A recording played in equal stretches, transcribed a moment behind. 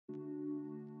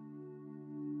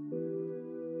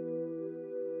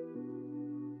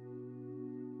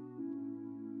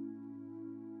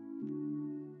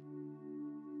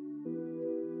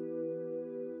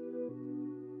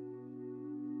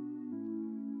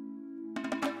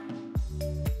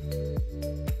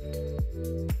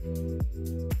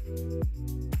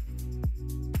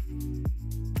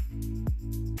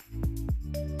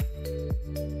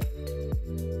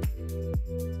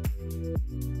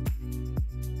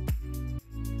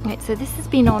Right, so this has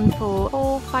been on for 4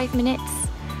 or 5 minutes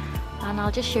and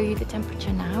I'll just show you the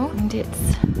temperature now, and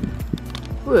it's,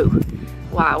 whoa,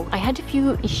 wow. I had a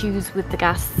few issues with the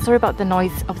gas. Sorry about the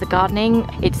noise of the gardening.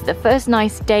 It's the first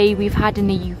nice day we've had in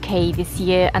the UK this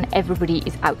year and everybody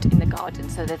is out in the garden,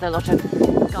 so there's a lot of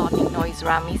gardening noise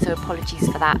around me, so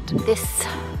apologies for that. This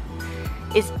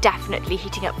is definitely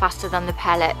heating up faster than the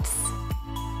pellets.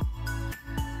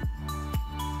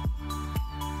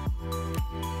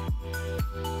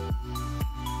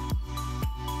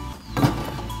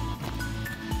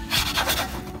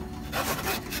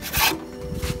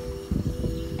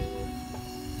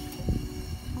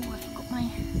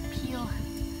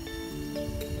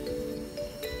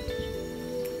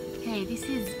 Okay, this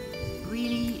is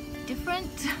really different.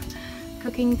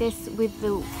 Cooking this with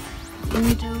the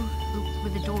window,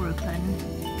 with the door open,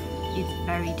 is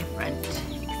very different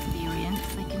experience.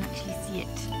 I can actually see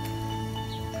it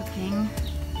cooking.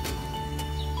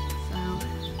 So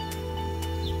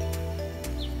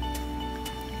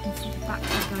I can see the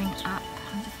batter going up.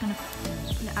 I'm just going to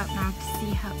pull it out now to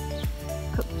see how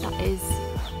cooked that is.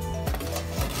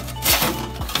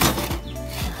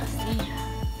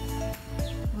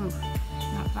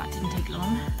 That didn't take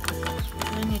long.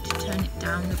 I need to turn it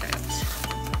down a bit.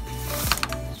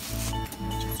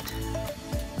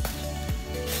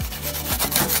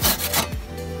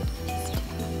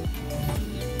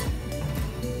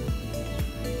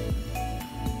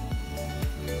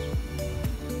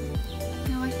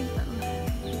 No, I think that'll be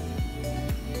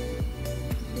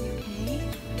okay.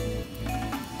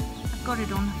 I've got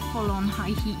it on full-on high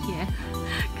heat here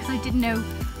because I didn't know.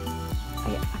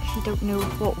 I actually don't know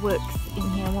what works in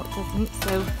here and what doesn't,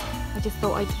 so I just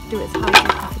thought I'd do it as high as I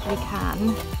possibly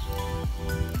can.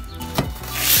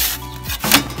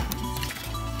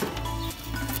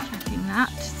 Checking that,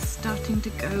 it's starting to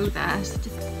go there, so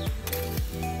just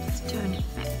turn it a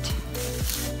bit.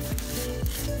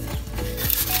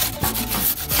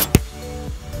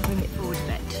 Bring it forward a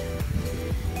bit.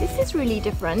 This is really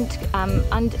different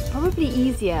and probably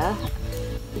easier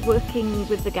working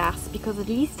with the gas, because at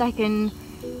least I can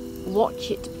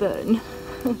watch it burn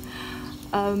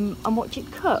and watch it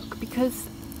cook, because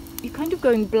you're kind of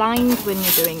going blind when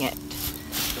you're doing it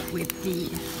with the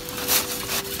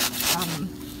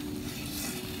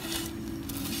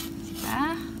see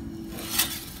there,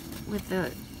 with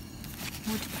the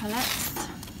wood pellets.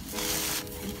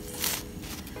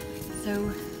 So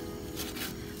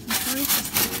I'm sorry this is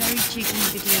a very jiggy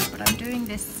video, but I'm doing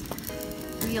this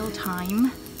real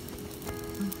time.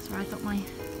 Sorry, I thought my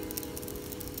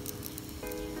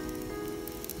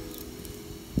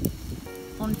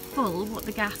on full, what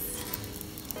the gas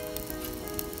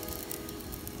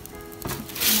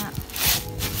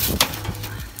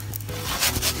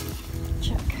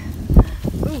check.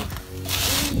 Ooh,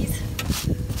 please.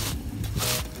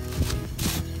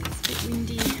 It's a bit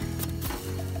windy.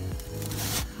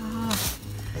 Oh,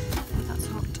 that's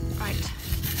hot. Right.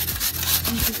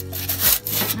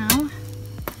 Now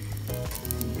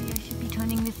maybe I should be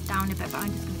turning this down a bit, but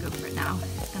I'm just going to go for it now.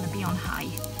 It's going to be on high.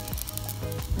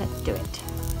 Let's do it.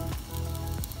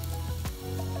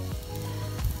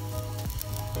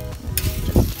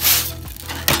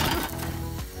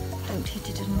 Don't hit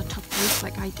it on the top roof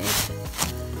like I did.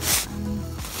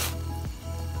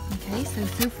 Okay,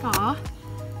 so far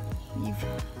you've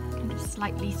kind of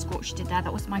slightly scorched it there.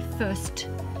 That was my first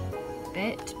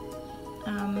bit.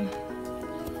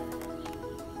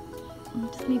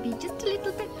 Just maybe just a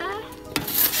little bit there. Maybe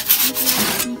I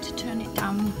just need to turn it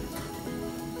down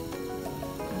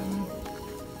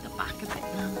the back a bit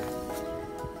now.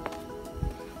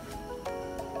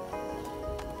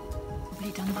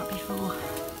 Probably done that before.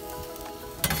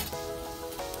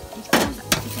 It's a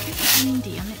bit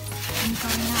windy and it's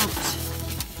going out.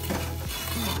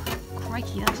 Oh,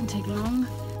 crikey, that didn't take long.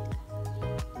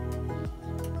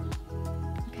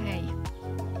 Okay,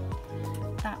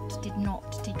 that did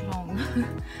not take long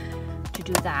to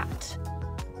do that.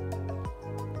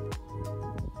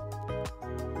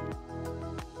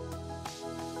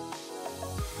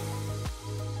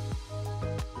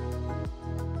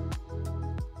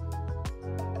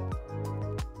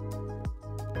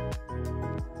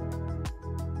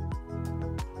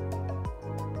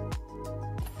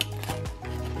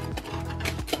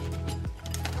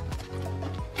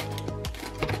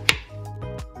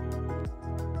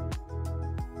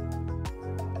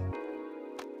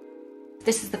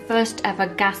 This is the first ever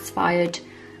gas-fired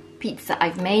pizza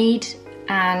I've made.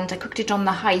 and I cooked it on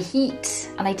the high heat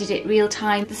and I did it real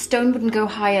time. The stone wouldn't go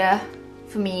higher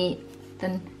for me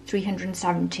than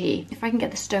 370. If I can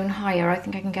get the stone higher, I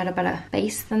think I can get a better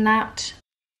base than that.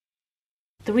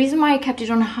 The reason why I kept it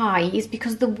on high is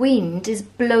because the wind is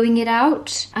blowing it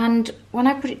out, and when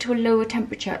I put it to a lower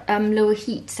temperature, lower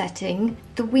heat setting,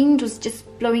 the wind was just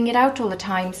blowing it out all the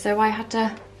time, so I had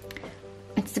to...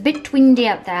 It's a bit windy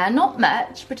out there, not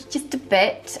much, but just a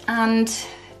bit, and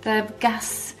the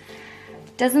gas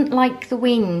doesn't like the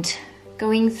wind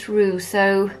going through,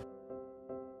 so...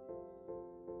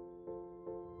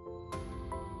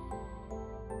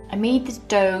 I made this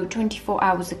dough 24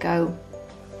 hours ago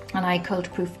and I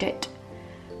cold proofed it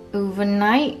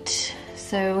overnight,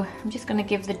 so I'm just going to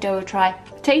give the dough a try.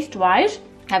 Taste wise,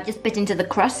 I've just bit into the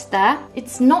crust there.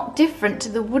 It's not different to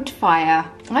the wood fire.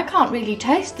 I can't really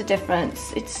taste the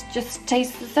difference. It just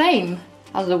tastes the same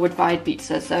as a wood fired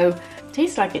pizza, so it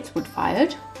tastes like it's wood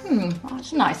fired.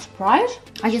 That's a nice surprise.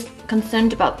 I'm just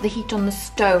concerned about the heat on the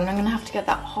stone. I'm going to have to get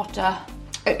that hotter.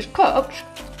 It's cooked.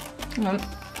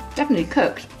 Definitely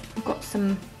cooked. I've got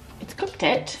some... It's cooked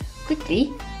it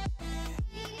quickly.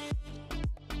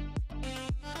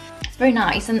 It's very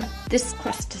nice, and this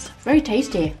crust is very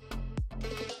tasty.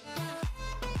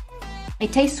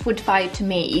 It tastes wood fired to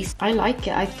me. I like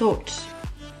it. I thought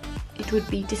it would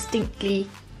be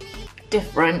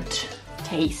different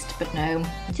taste, but no,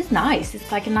 it's just nice.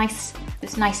 It's like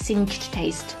this nice singed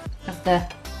taste of the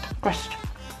crust,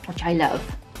 which I love.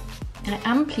 And I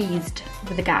am pleased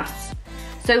with the gas.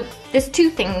 So there's two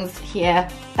things here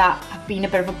that have been a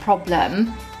bit of a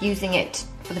problem using it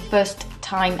for the first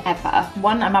time ever.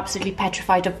 One, I'm absolutely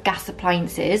petrified of gas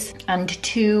appliances, and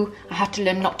two, I had to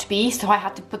learn not to be, so I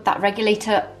had to put that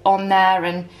regulator on there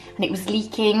and it was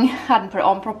leaking. I hadn't put it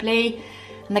on properly,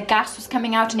 and the gas was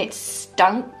coming out and it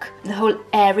stunk. The whole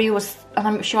area was, and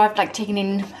I'm sure I've like taken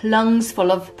in lungs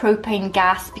full of propane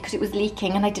gas because it was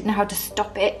leaking, and I didn't know how to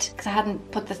stop it because I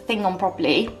hadn't put the thing on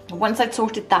properly. Once I'd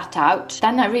sorted that out,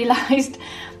 then I realised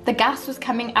the gas was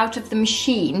coming out of the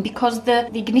machine because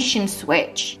the ignition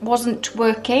switch wasn't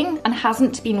working and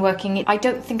hasn't been working. I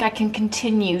don't think I can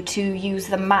continue to use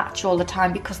the match all the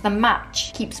time because the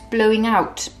match keeps blowing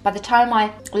out. By the time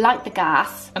I light the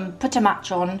gas and put a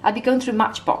match on, I'd be going through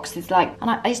matchboxes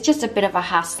it's just a bit of a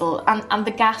hassle, and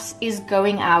the gas is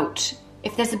going out.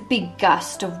 If there's a big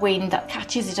gust of wind that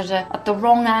catches it at the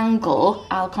wrong angle,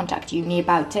 I'll contact Uuni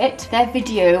about it. Their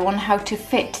video on how to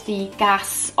fit the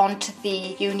gas onto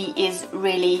the Uuni is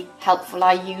really helpful.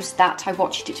 I used that. I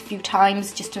watched it a few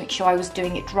times just to make sure I was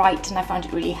doing it right, and I found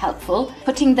it really helpful.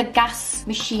 Putting the gas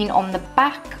machine on the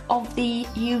back of the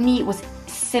Uuni was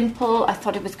simple. I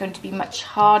thought it was going to be much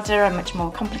harder and much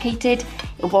more complicated.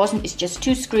 It wasn't. It's just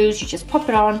two screws. You just pop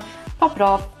it on, pop it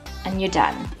off, and you're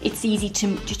done. It's easy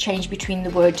to change between the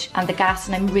wood and the gas,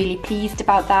 and I'm really pleased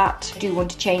about that. I do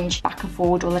want to change back and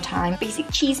forward all the time. Basic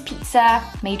cheese pizza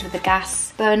made with the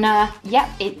gas burner. Yep,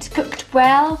 it cooked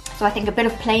well. So I think a bit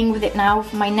of playing with it now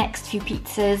for my next few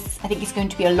pizzas. I think it's going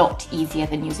to be a lot easier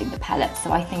than using the pellets,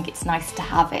 so I think it's nice to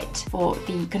have it for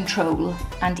the control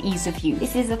and ease of use.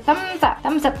 This is a thumbs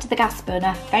up to the gas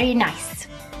burner. Very nice.